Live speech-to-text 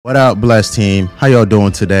What up, blessed team? How y'all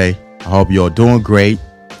doing today? I hope you're doing great.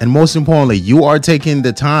 And most importantly, you are taking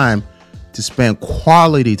the time to spend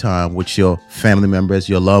quality time with your family members,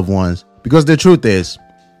 your loved ones. Because the truth is,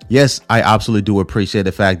 yes, I absolutely do appreciate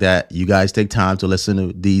the fact that you guys take time to listen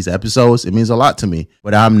to these episodes. It means a lot to me.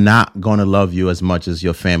 But I'm not going to love you as much as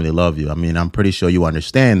your family love you. I mean, I'm pretty sure you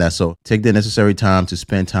understand that. So take the necessary time to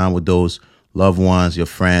spend time with those loved ones, your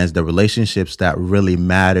friends, the relationships that really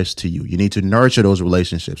matters to you. You need to nurture those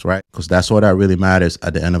relationships, right? Because that's what that really matters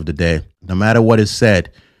at the end of the day. No matter what is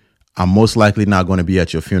said, I'm most likely not going to be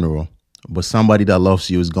at your funeral, but somebody that loves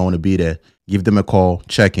you is going to be there. Give them a call,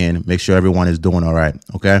 check in, make sure everyone is doing all right.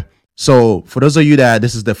 Okay. So for those of you that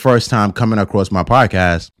this is the first time coming across my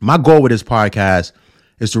podcast, my goal with this podcast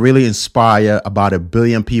is to really inspire about 1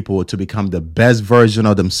 billion people to become the best version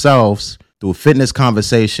of themselves through fitness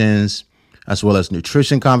conversations, as well as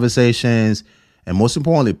nutrition conversations, and most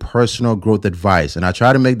importantly, personal growth advice. And I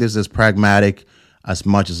try to make this as pragmatic as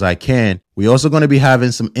much as I can. We're also going to be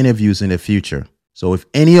having some interviews in the future. So if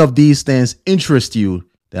any of these things interest you,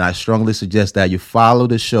 then I strongly suggest that you follow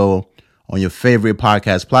the show on your favorite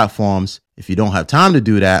podcast platforms. If you don't have time to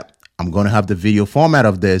do that, I'm going to have the video format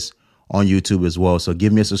of this on YouTube as well. So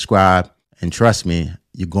give me a subscribe, and trust me,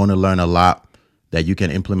 you're going to learn a lot that you can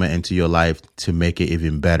implement into your life to make it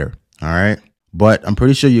even better. All right. But I'm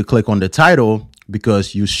pretty sure you click on the title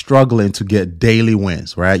because you're struggling to get daily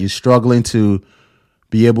wins, right? You're struggling to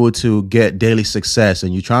be able to get daily success,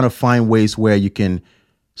 and you're trying to find ways where you can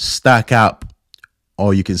stack up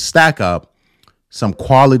some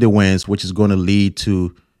quality wins, which is going to lead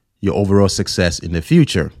to your overall success in the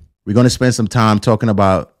future. We're going to spend some time talking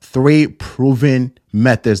about 3 proven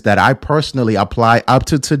methods that I personally apply up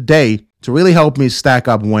to today to really help me stack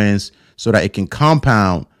up wins so that it can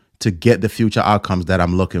compound to get the future outcomes that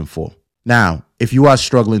I'm looking for. Now, if you are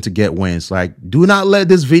struggling to get wins, do not let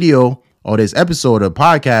this video or this episode of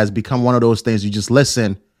podcast become one of those things you just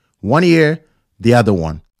listen one ear, the other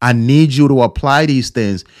one. I need you to apply these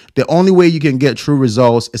things. The only way you can get true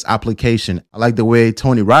results is application. I like the way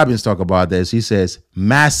Tony Robbins talk about this. He says,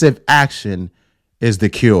 massive action is the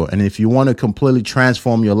cure. And if you want to completely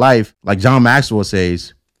transform your life, like John Maxwell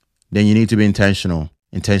says, then you need to be intentional.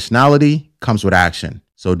 Intentionality comes with action.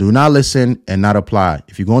 So do not listen and not apply.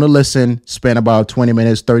 If you're going to listen, spend about 20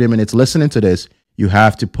 minutes, 30 minutes listening to this, you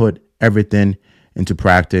have to put everything into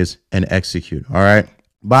practice and execute. All right.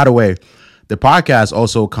 By the way, the podcast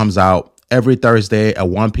also comes out every Thursday at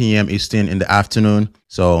 1 p.m. Eastern in the afternoon.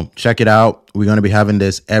 So check it out. We're going to be having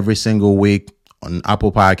this every single week on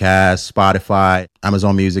Apple Podcasts, Spotify,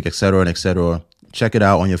 Amazon Music, etc., and etc. Check it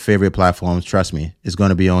out on your favorite platforms. Trust me, it's going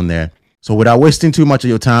to be on there. So without wasting too much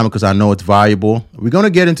of your time, because I know it's valuable, we're going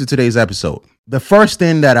to get into today's episode. The first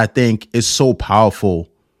thing that I think is so powerful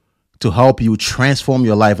to help you transform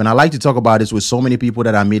your life, and I like to talk about this with so many people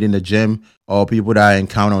that I meet in the gym or people that I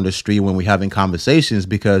encounter on the street when we're having conversations,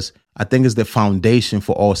 because I think it's the foundation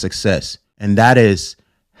for all success. And that is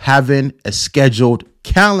having a scheduled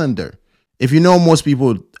calendar. If you know most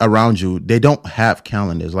people around you, they don't have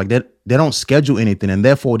calendars. They don't schedule anything, and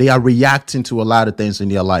therefore they are reacting to a lot of things in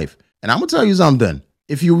their life. And I'm going to tell you something.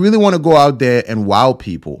 If you really want to go out there and wow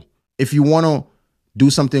people, if you want to do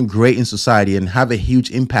something great in society and have a huge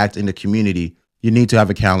impact in the community, you need to have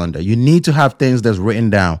a calendar. You need to have things that's written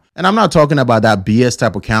down. And I'm not talking about that BS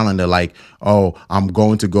type of calendar like, oh, I'm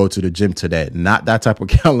going to go to the gym today. Not that type of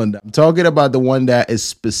calendar. I'm talking about the one that is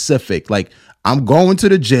specific. Like, I'm going to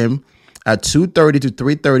the gym at 2:30 to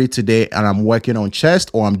 3:30 today, and I'm working on chest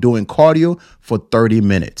or I'm doing cardio for 30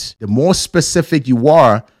 minutes. The more specific you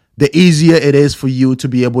are, the easier it is for you to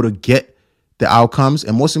be able to get the outcomes.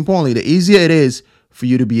 And most importantly, the easier it is for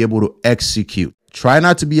you to be able to execute. Try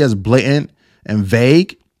not to be as blatant and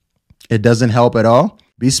vague. It doesn't help at all.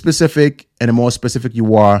 Be specific, and the more specific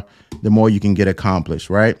you are, the more you can get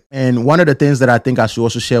accomplished, right? And one of the things that I think I should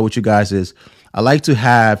also share with you guys is I like to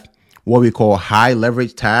have what we call high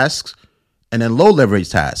leverage tasks and then low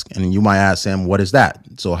leverage tasks. And you might ask, Sam, what is that?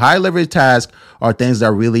 So high leverage tasks are things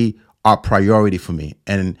that really are priority for me.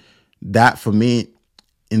 And that for me,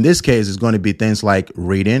 in this case, is going to be things like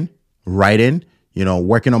reading, writing,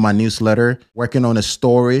 working on my newsletter, working on a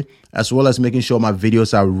story, as well as making sure my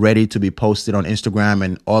videos are ready to be posted on Instagram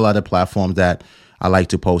and all other platforms that I like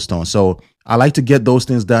to post on. So I like to get those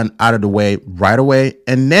things done out of the way right away.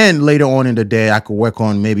 And then later on in the day, I could work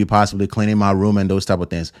on maybe possibly cleaning my room and those type of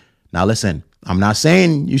things. Now, listen, I'm not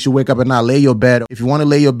saying you should wake up and not lay your bed. If you want to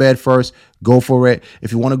lay your bed first, go for it.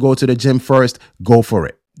 If you want to go to the gym first, go for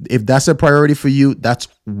it. If that's a priority for you, that's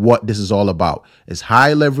what this is all about. It's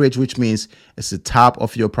high leverage, which means it's the top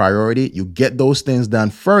of your priority. You get those things done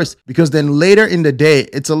first, because then later in the day,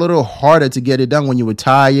 it's a little harder to get it done when you were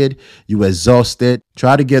tired, you were exhausted.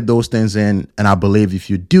 Try to get those things in. And I believe if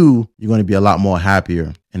you do, you're going to be a lot more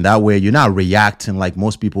happier. And that way you're not reacting like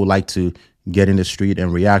most people like to get in the street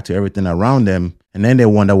and react to everything around them. And then they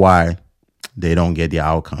wonder why they don't get the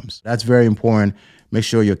outcomes. That's very important. Make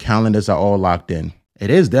sure your calendars are all locked in. It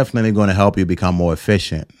is definitely going to help you become more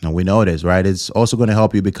efficient. And we know this, right? It's also going to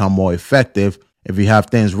help you become more effective. If you have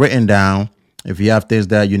things written down, if you have things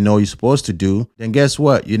that you know you're supposed to do, then guess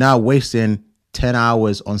what? You're not wasting 10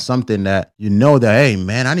 hours on something that you know that, hey,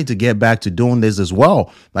 man, I need to get back to doing this as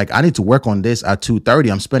well. Like, I need to work on this at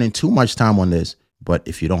 2:30. I'm spending too much time on this. But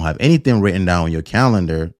if you don't have anything written down on your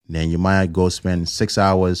calendar, then you might go spend 6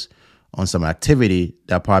 hours on some activity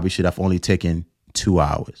that probably should have only taken 2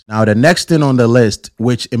 hours. Now, the next thing on the list,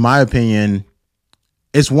 which in my opinion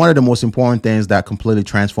is one of the most important things that completely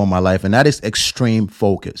transformed my life, and that is extreme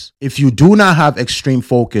focus. If you do not have extreme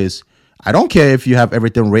focus, I don't care if you have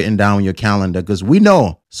everything written down on your calendar, because we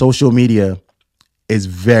know social media is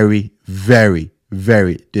very, very,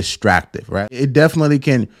 very distractive, right? It definitely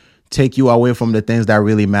can take you away from the things that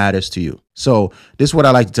really matters to you. So this is what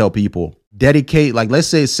I like to tell people. Dedicate, like, let's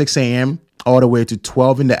say 6 a.m. all the way to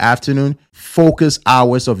 12 in the afternoon, focus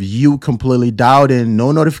hours of you completely dialed in,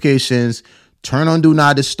 no notifications, turn on do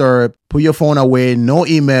not disturb, put your phone away, no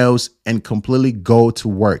emails, and completely go to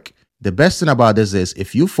work. The best thing about this is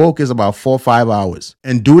if you focus about 4 or 5 hours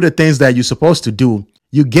and do the things that you're supposed to do,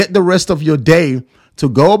 you get the rest of your day to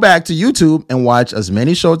go back to YouTube and watch as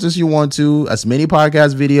many shows as you want to, as many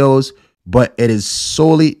podcast videos. But it is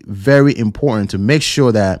solely very important to make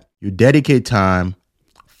sure that you dedicate time,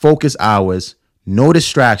 focus hours, no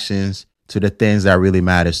distractions to the things that really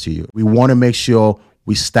matters to you. We want to make sure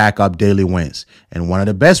we stack up daily wins. And one of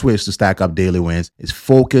the best ways to stack up daily wins is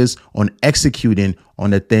focus on executing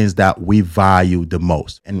on the things that we value the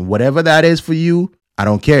most. And whatever that is for you, I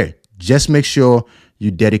don't care. Just make sure you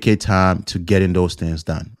dedicate time to getting those things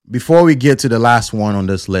done. Before we get to the last one on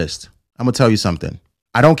this list, I'm going to tell you something.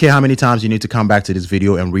 I don't care how many times you need to come back to this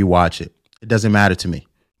video and rewatch it. It doesn't matter to me.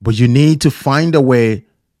 But you need to find a way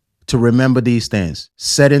to remember these things,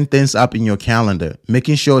 setting things up in your calendar,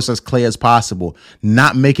 making sure it's as clear as possible,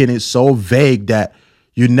 not making it so vague that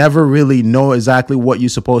you never really know exactly what you're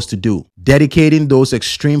supposed to do. Dedicating those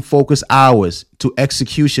extreme focus hours to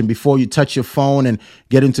execution before you touch your phone and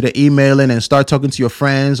get into the emailing and start talking to your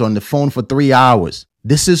friends on the phone for 3 hours.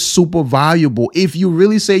 This is super valuable if you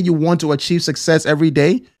really say you want to achieve success every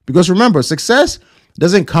day. Because remember, success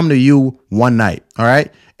doesn't come to you one night, all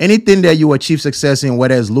right? Anything that you achieve success in,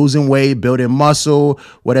 whether it's losing weight, building muscle,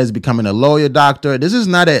 whether it's becoming a lawyer, doctor, this is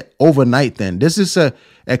not an overnight thing. This is a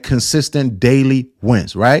consistent daily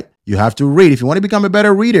wins, right? You have to read. If you want to become a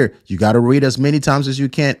better reader, you got to read as many times as you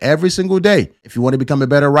can every single day. If you want to become a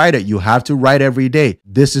better writer, you have to write every day.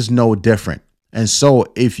 This is no different. And so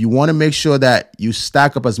if you want to make sure that you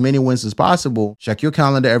stack up as many wins as possible, check your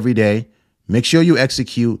calendar every day, make sure you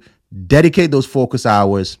execute, dedicate those focus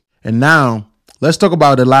hours. And now let's talk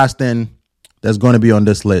about the last thing that's going to be on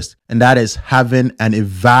this list, and that is having an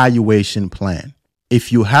evaluation plan.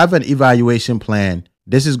 If you have an evaluation plan,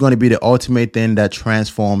 this is going to be the ultimate thing that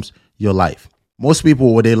transforms your life. Most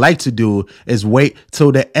people, what they like to do is wait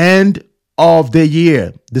till the end of the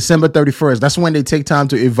year, December 31st. That's when they take time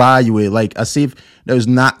to evaluate, like as if there's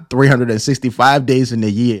not 365 days in the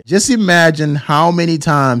year. Just imagine how many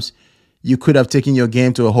times you could have taken your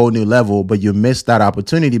game to a whole new level, but you missed that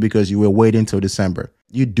opportunity because you were waiting till December.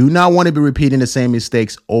 You do not want to be repeating the same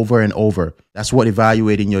mistakes over and over. That's what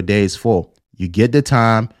evaluating your day is for. You get the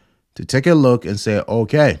time to take a look and say,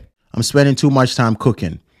 okay, I'm spending too much time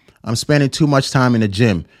cooking. I'm spending too much time in the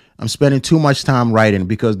gym. I'm spending too much time writing,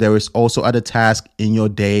 because there is also other tasks in your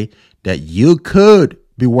day that you could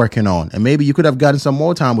be working on. And maybe you could have gotten some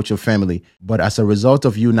more time with your family. But as a result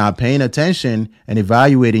of you not paying attention and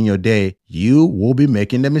evaluating your day, you will be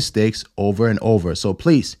making the mistakes over and over. So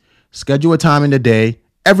please schedule a time in the day,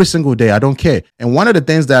 every single day. I don't care. And one of the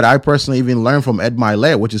things that I personally even learned from Ed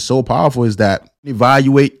Milet, which is so powerful, is that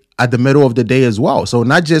evaluate at the middle of the day as well. So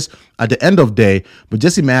not just at the end of the day, but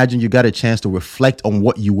just imagine you got a chance to reflect on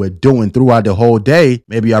what you were doing throughout the whole day,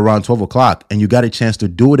 maybe around 12 o'clock, and you got a chance to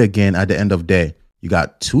do it again at the end of the day. You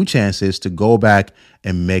got 2 chances to go back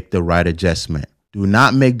and make the right adjustment. Do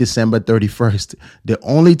not make December 31st the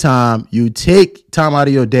only time you take time out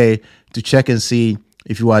of your day to check and see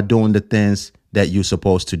if you are doing the things that you're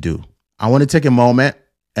supposed to do. I want to take a moment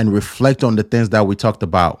and reflect on the things that we talked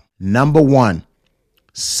about. Number 1,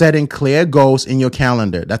 Setting clear goals in your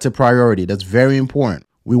calendar. That's a priority. That's very important.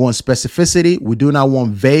 We want specificity. We do not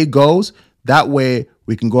want vague goals. That way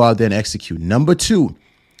we can go out there and execute. Number 2,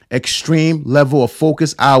 extreme level of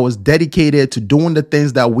focus hours dedicated to doing the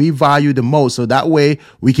things that we value the most. So that way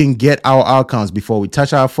we can get our outcomes before we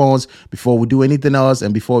touch our phones, before we do anything else,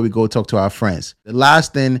 and before we go talk to our friends. The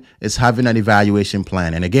last thing is having an evaluation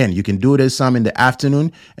plan. And again, you can do this some in the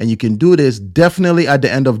afternoon, and you can do this definitely at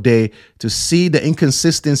the end of day to see the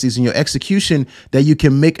inconsistencies in your execution that you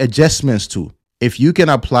can make adjustments to. If you can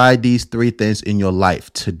apply these 3 things in your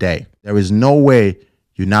life today, there is no way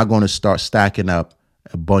you're not going to start stacking up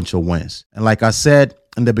a bunch of wins. And like I said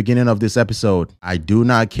in the beginning of this episode, I do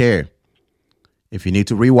not care if you need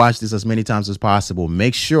to rewatch this as many times as possible.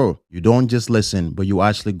 Make sure you don't just listen, but you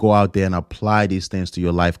actually go out there and apply these things to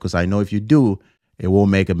your life, because I know if you do, it will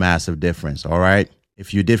make a massive difference. All right.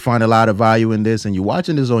 If you did find a lot of value in this and you're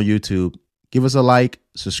watching this on YouTube, give us a like,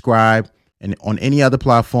 subscribe, and on any other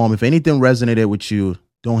platform, if anything resonated with you,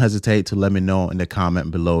 don't hesitate to let me know in the comment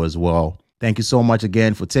below as well. Thank you so much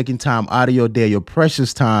again for taking time out of your day, your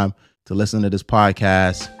precious time, to listen to this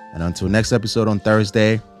podcast. And until next episode on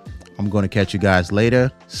Thursday, I'm going to catch you guys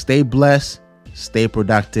later. Stay blessed, stay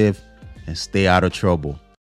productive, and stay out of trouble.